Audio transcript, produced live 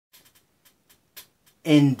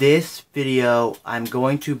In this video, I'm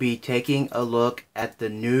going to be taking a look at the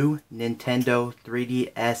new Nintendo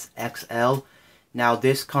 3DS XL. Now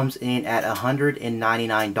this comes in at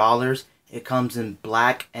 $199. It comes in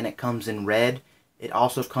black and it comes in red. It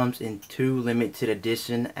also comes in 2 limited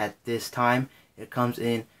edition at this time. It comes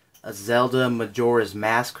in a Zelda Majora's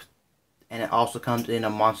Mask, and it also comes in a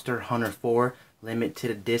Monster Hunter 4 limited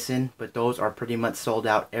edition, but those are pretty much sold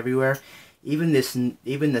out everywhere. Even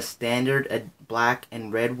the standard black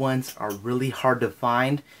and red ones are really hard to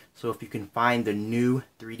find. So if you can find the new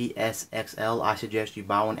 3DS XL, I suggest you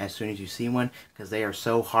buy one as soon as you see one, because they are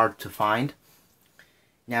so hard to find.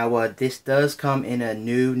 Now this does come in a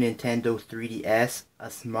new Nintendo 3DS, a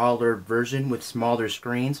smaller version with smaller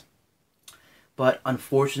screens. But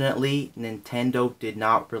unfortunately, Nintendo did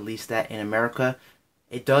not release that in America.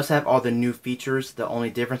 It does have all the new features. The only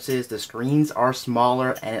difference is the screens are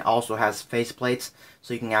smaller and it also has faceplates,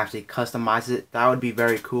 so you can actually customize it. That would be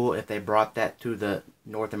very cool if they brought that to the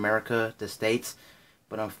North America, the States.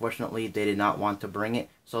 But unfortunately, they did not want to bring it.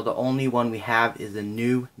 So the only one we have is the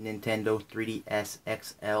new Nintendo 3DS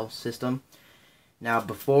XL system. Now,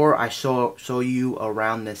 before I show you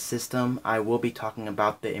around this system, I will be talking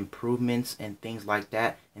about the improvements and things like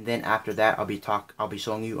that. And then after that, I'll be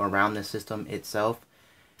showing you around the system itself.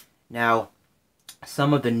 Now,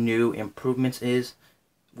 some of the new improvements is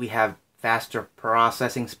we have faster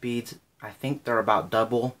processing speeds. I think they're about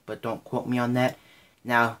double, but don't quote me on that.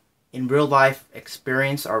 Now, in real life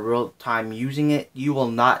experience or real time using it, you will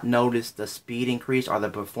not notice the speed increase or the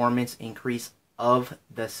performance increase of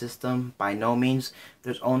the system by no means.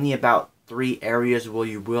 There's only about 3 areas where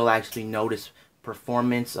you will actually notice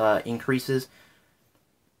performance increases.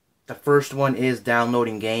 The first one is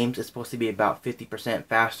downloading games. It's supposed to be about 50%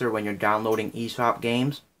 faster when you're downloading eShop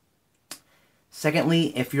games.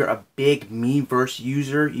 Secondly, if you're a big Miiverse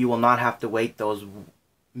user, you will not have to wait those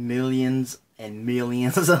millions and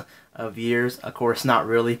millions of years. Of course, not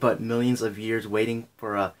really, but millions of years waiting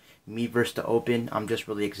for a Miiverse to open. I'm just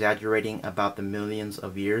really exaggerating about the millions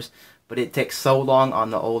of years. But it takes so long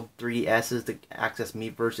on the old 3DSs to access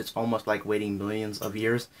Miiverse, it's almost like waiting millions of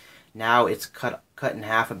years. Now it's cut in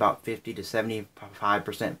half, about 50 to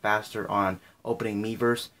 75% faster on opening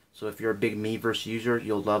Miiverse. So if you're a big Miiverse user,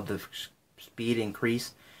 you'll love the speed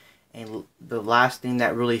increase. And the last thing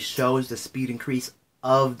that really shows the speed increase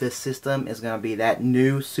of the system is going to be that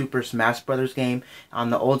new Super Smash Bros. Game. On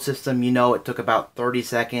the old system, you know, it took about 30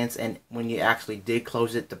 seconds, and when you actually did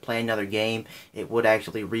close it to play another game, it would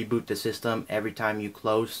actually reboot the system every time you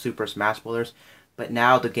close Super Smash Bros. But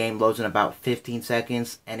now the game loads in about 15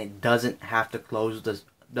 seconds, and it doesn't have to reboot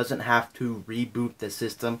the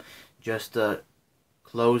system just to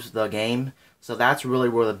close the game. So that's really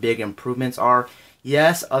where the big improvements are.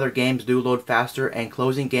 Yes, other games do load faster, and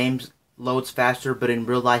closing games loads faster, but in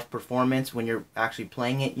real life performance, when you're actually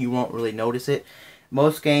playing it, you won't really notice it.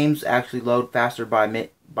 Most games actually load faster by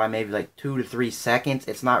maybe like 2 to 3 seconds.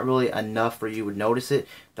 It's not really enough for you to notice it.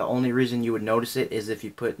 The only reason you would notice it is if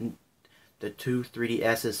you put the 2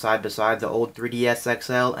 3DSs side by side, the old 3DS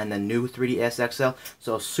XL and the new 3DS XL.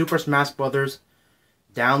 So Super Smash Bros.,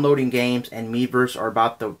 downloading games, and Miiverse are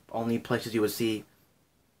about the only places you would see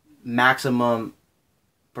maximum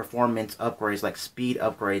performance upgrades, like speed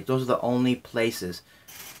upgrades. Those are the only places.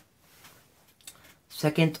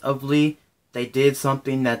 Secondly, they did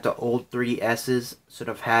something that the old 3DSs should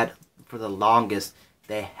have had for the longest.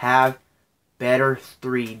 They have better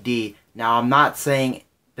 3D. Now, I'm not saying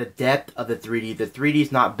the depth of the 3D. The 3D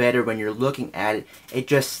is not better when you're looking at it. It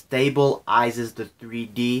just stabilizes the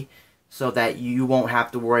 3D so that you won't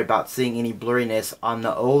have to worry about seeing any blurriness. On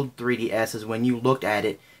the old 3DSs, when you looked at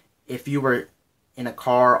it, if you were in a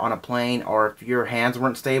car, on a plane, or if your hands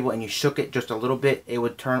weren't stable and you shook it just a little bit, it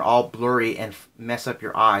would turn all blurry and mess up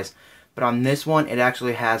your eyes. But on this one, it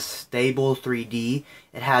actually has stable 3D.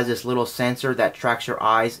 It has this little sensor that tracks your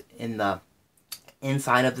eyes in the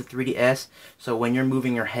inside of the 3DS. So when you're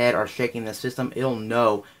moving your head or shaking the system, it'll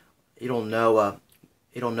know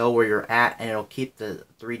where you're at, and it'll keep the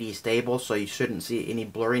 3D stable, so you shouldn't see any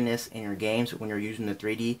blurriness in your games when you're using the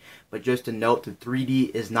 3D. But just to note, the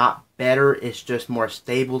 3D is not better, it's just more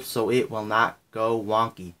stable, so it will not go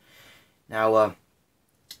wonky. Now,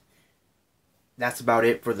 that's about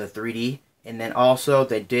it for the 3D. And then also,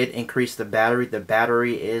 they did increase the battery. The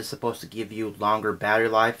battery is supposed to give you longer battery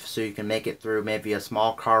life, so you can make it through maybe a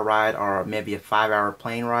small car ride or maybe a 5-hour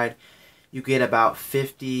plane ride. You get about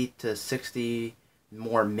 50 to 60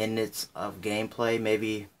 more minutes of gameplay.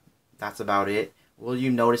 Maybe that's about it. Will you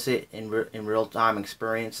notice it in real-time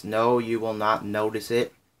experience? No, you will not notice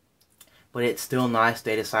it. But it's still nice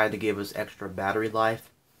they decided to give us extra battery life.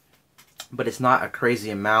 but it's not a crazy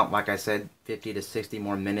amount. Like I said, 50 to 60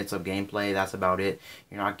 more minutes of gameplay. That's about it.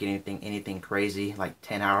 You're not getting anything crazy like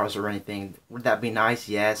 10 hours or anything. Would that be nice?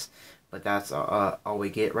 Yes, but that's all we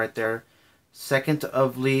get right there.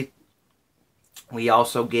 Secondly, we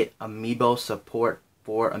also get amiibo support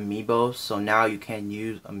for amiibos. So now you can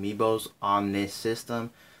use amiibos on this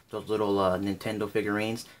system. Those little Nintendo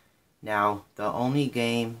figurines. Now, the only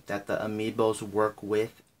game that the amiibos work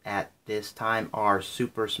with at this time are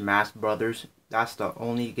Super Smash Brothers. That's the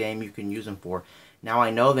only game you can use them for. Now, I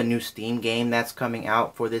know the new Steam game that's coming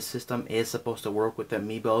out for this system is supposed to work with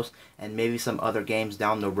amiibos, and maybe some other games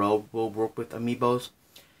down the road will work with amiibos.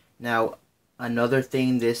 Now, another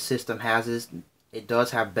thing this system has is it does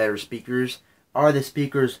have better speakers. Are the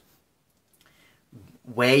speakers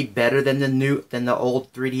way better than the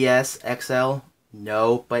old 3DS XL?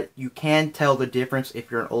 No, but you can tell the difference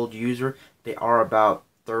if you're an old user. They are about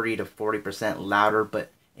 30 to 40% louder,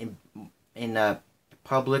 but in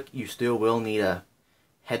public you still will need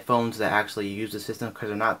headphones that actually use the system because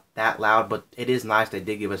they're not that loud, but it is nice they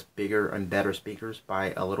did give us bigger and better speakers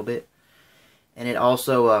by a little bit. And it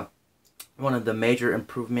also one of the major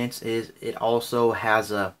improvements is it also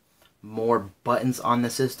has more buttons on the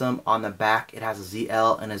system. On the back it has a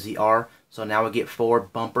ZL and a ZR, so now we get 4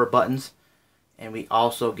 bumper buttons. And we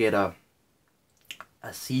also get a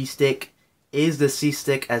C-stick. Is the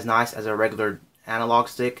C-stick as nice as a regular analog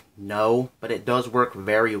stick? No, but it does work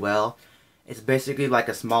very well. It's basically like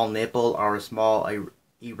a small nipple or a small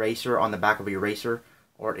eraser on the back of an eraser,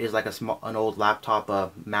 or it is like an old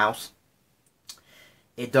laptop mouse.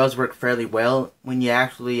 It does work fairly well. When you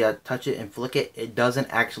actually touch it and flick it, it doesn't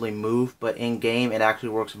actually move, but in game it actually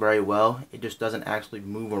works very well. It just doesn't actually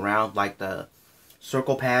move around like the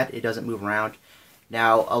circle pad. It doesn't move around.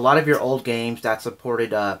 Now, a lot of your old games that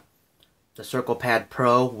supported the Circle Pad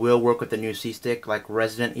Pro will work with the new C-Stick, like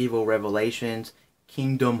Resident Evil Revelations,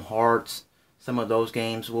 Kingdom Hearts. Some of those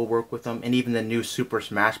games will work with them, and even the new Super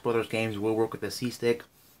Smash Brothers games will work with the C-Stick.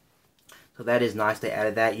 So that is nice. They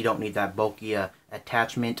added that. You don't need that bulky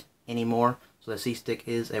attachment anymore. So the C-Stick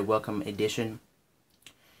is a welcome addition.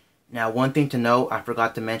 Now, one thing to note, I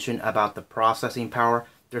forgot to mention about the processing power.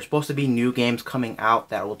 There's supposed to be new games coming out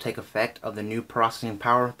that will take effect of the new processing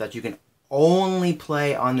power that you can only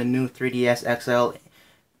play on the new 3DS XL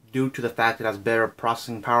due to the fact that it has better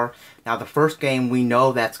processing power. Now, the first game we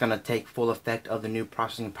know that's going to take full effect of the new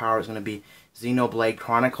processing power is going to be Xenoblade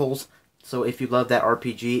Chronicles. So if you love that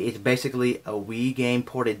RPG, it's basically a Wii game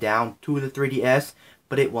ported down to the 3DS,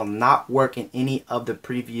 but it will not work in any of the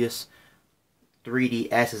previous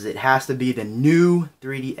 3DSs. It has to be the new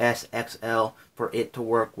 3DS XL for it to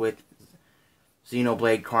work with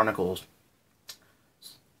Xenoblade Chronicles.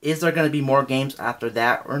 Is there going to be more games after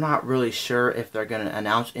that? We're not really sure if they're going to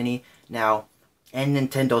announce any. Now, in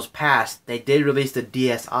Nintendo's past, they did release the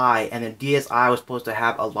DSi, and the DSi was supposed to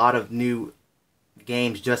have a lot of new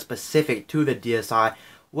games just specific to the DSi.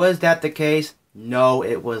 Was that the case? No,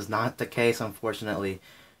 it was not the case, unfortunately.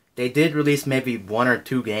 They did release maybe 1 or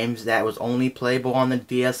 2 games that was only playable on the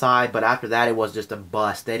DSi, but after that it was just a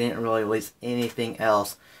bust. They didn't really release anything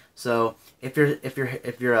else. So if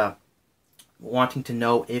you're wanting to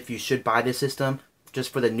know if you should buy this system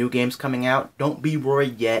just for the new games coming out, don't be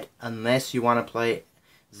worried yet unless you want to play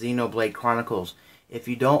Xenoblade Chronicles. If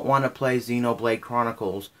you don't want to play Xenoblade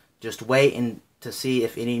Chronicles, just wait to see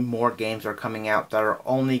if any more games are coming out that are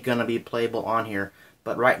only going to be playable on here.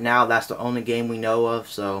 But right now, that's the only game we know of,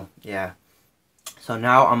 so yeah. So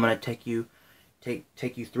now I'm going to take you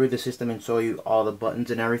through the system and show you all the buttons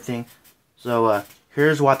and everything. So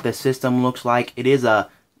here's what the system looks like. It is a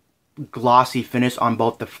glossy finish on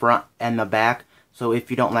both the front and the back. So if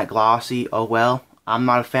you don't like glossy, oh well. I'm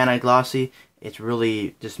not a fan of glossy. It's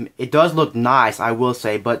really just, it does look nice, I will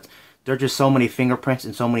say, but there are just so many fingerprints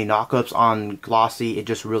and so many knockups on glossy, it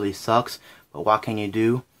just really sucks. But what can you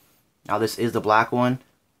do? Now this is the black one.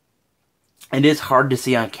 It is hard to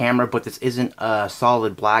see on camera, but this isn't a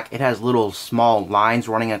solid black. It has little small lines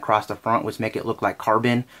running across the front, which make it look like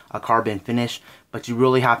carbon, a carbon finish. But you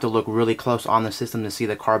really have to look really close on the system to see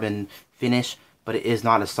the carbon finish. But it is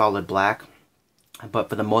not a solid black. But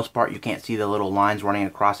for the most part, you can't see the little lines running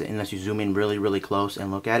across it unless you zoom in really, really close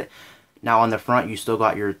and look at it. Now on the front, you still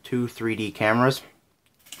got your 2 3D cameras.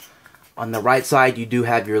 On the right side, you do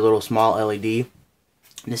have your little small LED.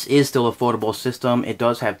 This is still a foldable system. It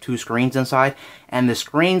does have 2 screens inside, and the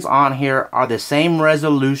screens on here are the same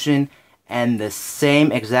resolution and the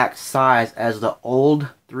same exact size as the old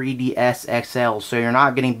 3DS XL. So you're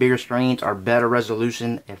not getting bigger screens or better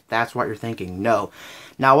resolution if that's what you're thinking. No.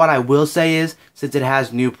 Now what I will say is, since it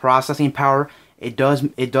has new processing power, it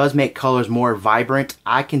does make colors more vibrant.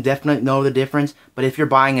 I can definitely know the difference, but if you're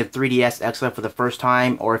buying a 3DS XL for the first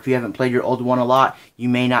time, or if you haven't played your old one a lot, you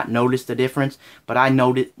may not notice the difference. But I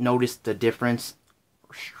noticed the difference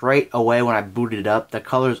straight away when I booted it up. The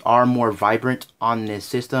colors are more vibrant on this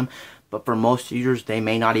system, but for most users, they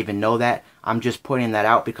may not even know that. I'm just pointing that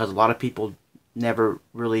out because a lot of people never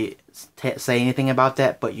really say anything about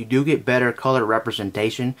that. But you do get better color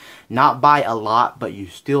representation, not by a lot, but you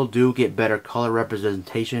still do get better color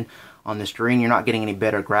representation on the screen. You're not getting any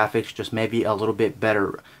better graphics, just maybe a little bit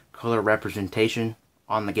better color representation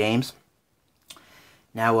on the games.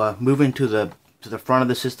 Now moving to the front of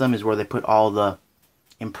the system is where they put all the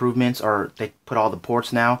improvements, or they put all the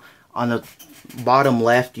ports. Now on the bottom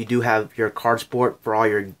left, you do have your card port for all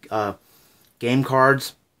your game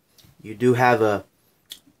cards. You do have a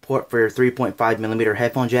port for your 3.5mm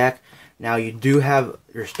headphone jack. Now you do have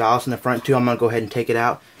your stylus in the front too. I'm going to go ahead and take it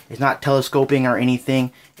out. It's not telescoping or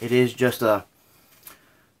anything. It is just a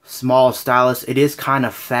small stylus. It is kind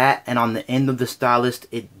of fat, and on the end of the stylus,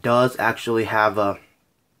 it does actually have a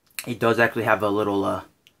little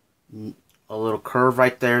curve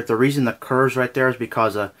right there. The reason the curve's right there is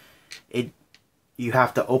because you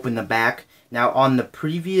have to open the back. Now on the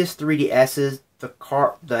previous 3DSs,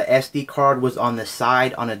 the SD card was on the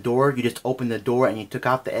side on a door. You just opened the door and you took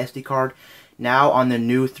out the SD card. Now on the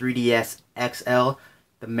new 3DS XL,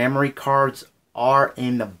 the memory cards are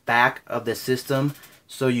in the back of the system,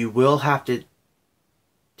 so you will have to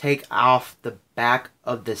take off the back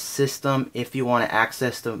of the system if you want to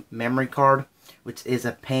access the memory card, which is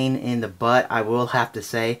a pain in the butt. I will have to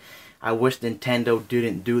say, I wish Nintendo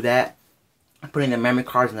didn't do that. Putting the memory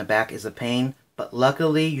cards in the back is a pain. But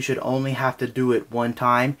luckily, you should only have to do it one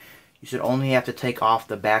time. You should only have to take off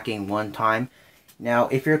the backing one time. Now,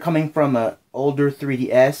 if you're coming from an older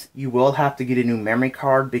 3DS, you will have to get a new memory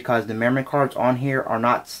card, because the memory cards on here are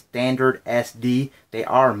not standard SD. They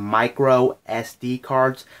are micro SD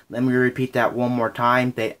cards. Let me repeat that one more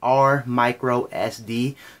time. They are micro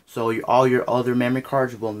SD. So all your other memory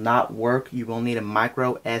cards will not work. You will need a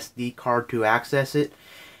micro SD card to access it.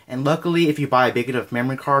 And luckily, if you buy a big enough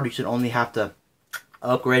memory card, you should only have to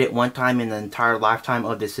upgrade it one time in the entire lifetime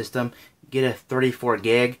of the system. Get a 34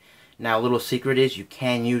 gig. Now, a little secret is you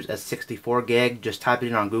can use a 64 gig. Just type it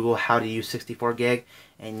in on Google, how to use 64 gig,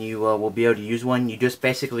 and you will be able to use one. You just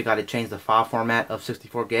basically got to change the file format of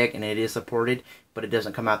 64 gig, and it is supported, but it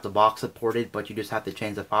doesn't come out the box supported. But you just have to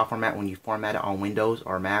change the file format when you format it on Windows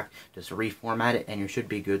or Mac. Just reformat it, and you should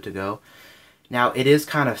be good to go. Now, it is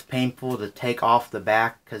kind of painful to take off the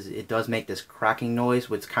back because it does make this cracking noise,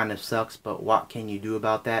 which kind of sucks, but what can you do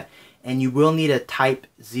about that? And you will need a Type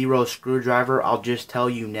 0 screwdriver. I'll just tell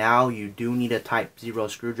you now, you do need a Type 0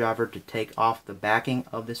 screwdriver to take off the backing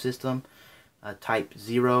of the system. A Type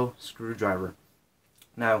 0 screwdriver.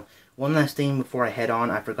 Now, one last thing before I head on,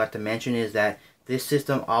 I forgot to mention, is that this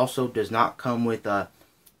system also does not come with a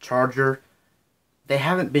charger. They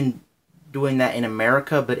haven't been doing that in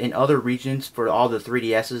America, but in other regions for all the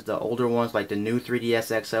 3DSs, the older ones like the new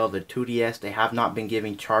 3DS XL, the 2DS, they have not been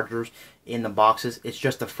giving chargers in the boxes. It's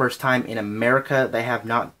just the first time in America they have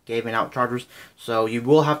not given out chargers, so you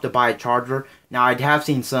will have to buy a charger. Now, I have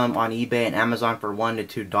seen some on eBay and Amazon for $1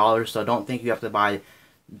 to $2, so don't think you have to buy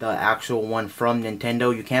the actual one from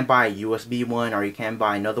Nintendo. You can buy a USB one, or you can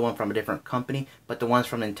buy another one from a different company, but the ones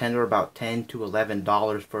from Nintendo are about $10 to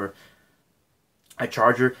 $11 for a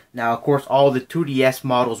charger. Now, of course, all the 2DS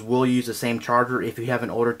models will use the same charger. If you have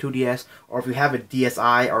an older 2DS, or if you have a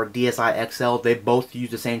DSi or DSi XL, they both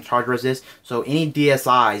use the same charger as this. So any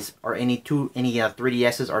DSi's or any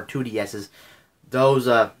 3DSs or 2DSs,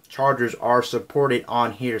 those chargers are supported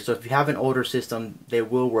on here. So if you have an older system, they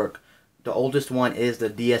will work. The oldest one is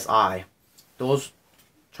the DSi. Those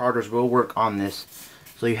chargers will work on this.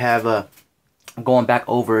 So you have going back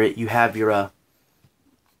over it, you have your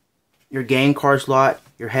game card slot,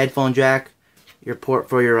 your headphone jack, your port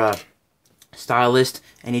for your stylus,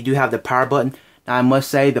 and you do have the power button. Now, I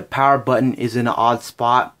must say the power button is in an odd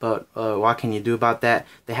spot, but what can you do about that?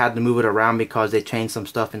 They had to move it around because they changed some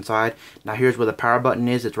stuff inside. Now, here's where the power button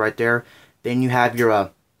is. It's right there. Then you have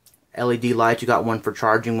your LED lights. You got one for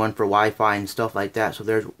charging, one for Wi-Fi and stuff like that. So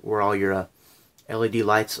there's where all your LED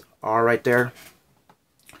lights are right there.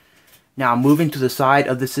 Now, moving to the side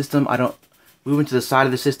of the system, Moving to the side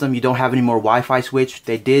of the system, you don't have any more Wi-Fi switch.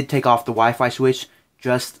 They did take off the Wi-Fi switch,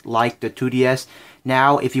 just like the 2DS.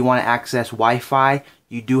 Now, if you want to access Wi-Fi,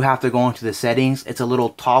 you do have to go into the settings. It's a little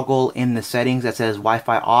toggle in the settings that says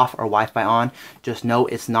Wi-Fi off or Wi-Fi on. Just know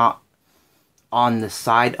it's not on the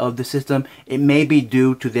side of the system. It may be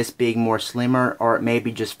due to this being more slimmer, or it may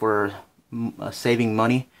be just for saving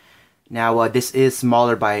money. Now this is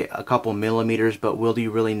smaller by a couple millimeters, but will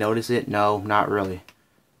you really notice it? No, not really.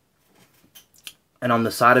 And on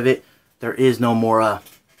the side of it, there is no more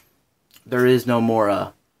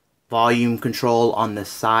volume control on the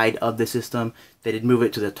side of the system. They did move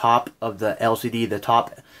it to the top of the LCD.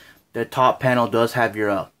 The top panel does have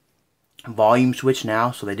your volume switch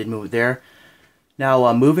now, so they did move it there.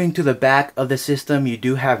 Now moving to the back of the system, you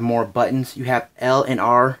do have more buttons. You have L and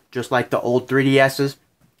R, just like the old 3DS's.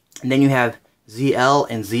 And then you have ZL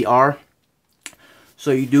and ZR.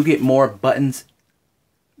 So you do get more buttons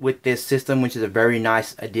with this system, which is a very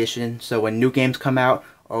nice addition. So when new games come out,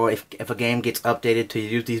 or if a game gets updated to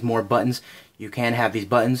use these more buttons, you can have these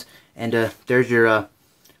buttons. And there's your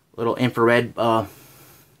little infrared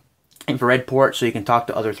port, so you can talk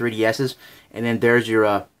to other 3DS's. And then there's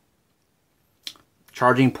your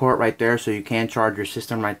charging port right there, so you can charge your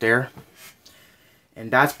system right there.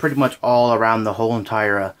 And that's pretty much all around the whole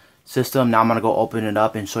entire system. Now I'm going to go open it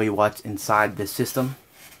up and show you what's inside the system.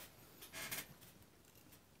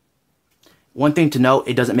 One thing to note,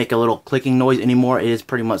 it doesn't make a little clicking noise anymore. It is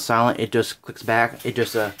pretty much silent. It just clicks back. It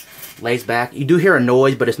just lays back. You do hear a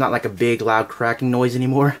noise, but it's not like a big loud cracking noise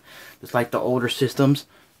anymore, just like the older systems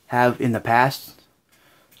have in the past.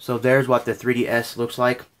 So there's what the 3DS looks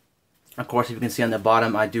like. Of course, if you can see on the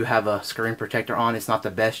bottom, I do have a screen protector on. It's not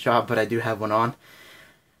the best job, but I do have one on.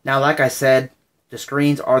 Now, like I said, the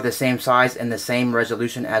screens are the same size and the same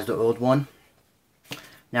resolution as the old one.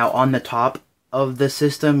 Now, on the top of the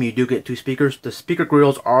system, you do get two speakers. The speaker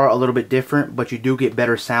grills are a little bit different, but you do get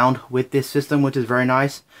better sound with this system, which is very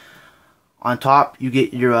nice. On top, you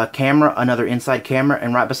get your camera, another inside camera,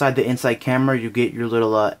 and right beside the inside camera, you get your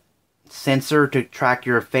little sensor to track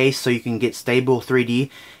your face so you can get stable 3D.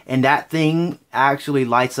 And that thing actually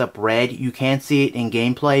lights up red. You can't see it in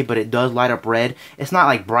gameplay, but it does light up red. It's not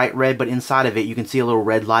like bright red, but inside of it you can see a little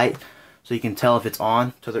red light, so you can tell if it's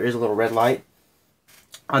on. So there is a little red light.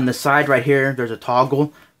 On the side right here, there's a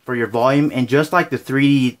toggle for your volume, and just like the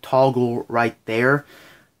 3D toggle right there,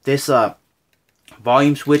 this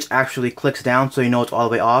volume switch actually clicks down, so you know it's all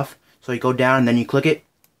the way off. So you go down and then you click it.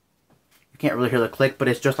 Can't really hear the click, but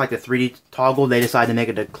it's just like the 3D toggle. They decided to make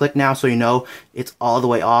it a click now, so you know it's all the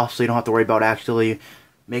way off, so you don't have to worry about actually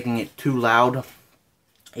making it too loud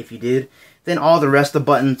if you did. Then all the rest of the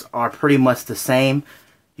buttons are pretty much the same.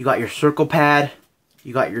 You got your circle pad,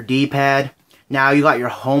 you got your D-pad. Now you got your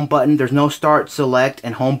home button. There's no start, select,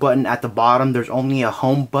 and home button at the bottom. There's only a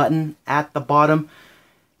home button at the bottom.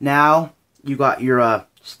 Now you got your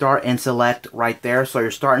start and select right there. So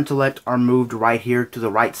your start and select are moved right here to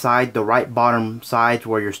the right side, the right bottom sides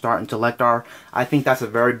where your start and select are. I think that's a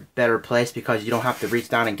very better place because you don't have to reach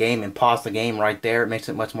down a game and pause the game right there. It makes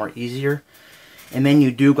it much more easier. And then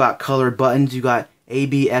you do got colored buttons. You got A,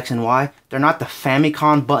 B, X, and Y. They're not the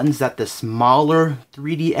Famicom buttons that the smaller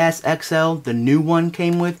 3DS XL, the new one,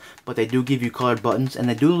 came with, but they do give you colored buttons, and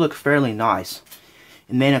they do look fairly nice.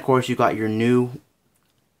 And then of course you got your new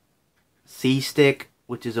C stick,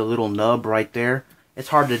 which is a little nub right there. It's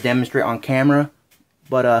hard to demonstrate on camera,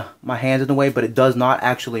 but my hand's in the way, but it does not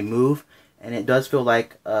actually move, and it does feel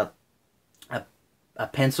like a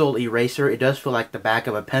pencil eraser. It does feel like the back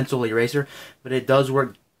of a pencil eraser, but it does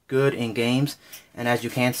work good in games. And as you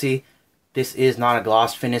can see, this is not a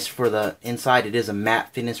gloss finish for the inside. It is a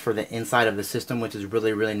matte finish for the inside of the system, which is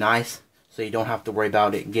really, really nice. So you don't have to worry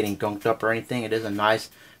about it getting gunked up or anything. It is a nice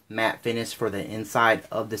matte finish for the inside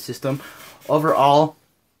of the system. Overall,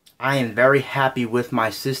 I am very happy with my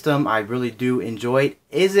system. I really do enjoy it.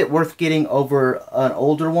 Is it worth getting over an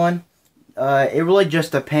older one? It really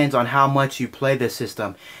just depends on how much you play the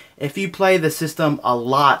system. If you play the system a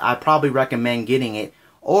lot, I probably recommend getting it.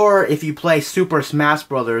 Or if you play Super Smash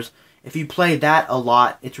Brothers, if you play that a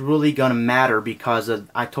lot, it's really going to matter because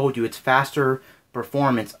I told you it's faster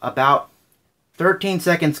performance, about 13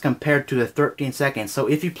 seconds compared to the 13 seconds. So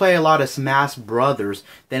if you play a lot of Smash Brothers,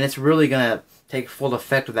 then it's really going to take full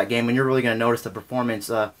effect of that game, and you're really going to notice the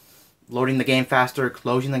performance loading the game faster,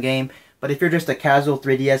 closing the game. But if you're just a casual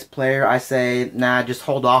 3DS player, I say, nah, just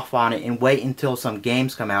hold off on it and wait until some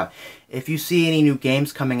games come out. If you see any new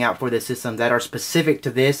games coming out for this system that are specific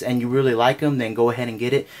to this and you really like them, then go ahead and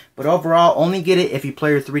get it. But overall, only get it if you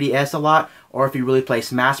play your 3DS a lot, or if you really play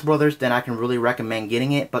Smash Brothers, then I can really recommend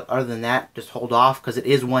getting it. But other than that, just hold off because it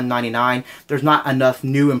is $199. There's not enough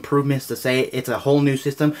new improvements to say it's a whole new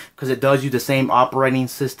system because it does use the same operating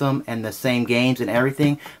system and the same games and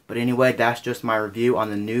everything. But anyway, that's just my review on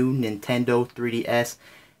the new Nintendo 3DS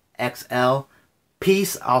XL.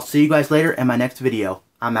 Peace. I'll see you guys later in my next video.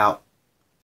 I'm out.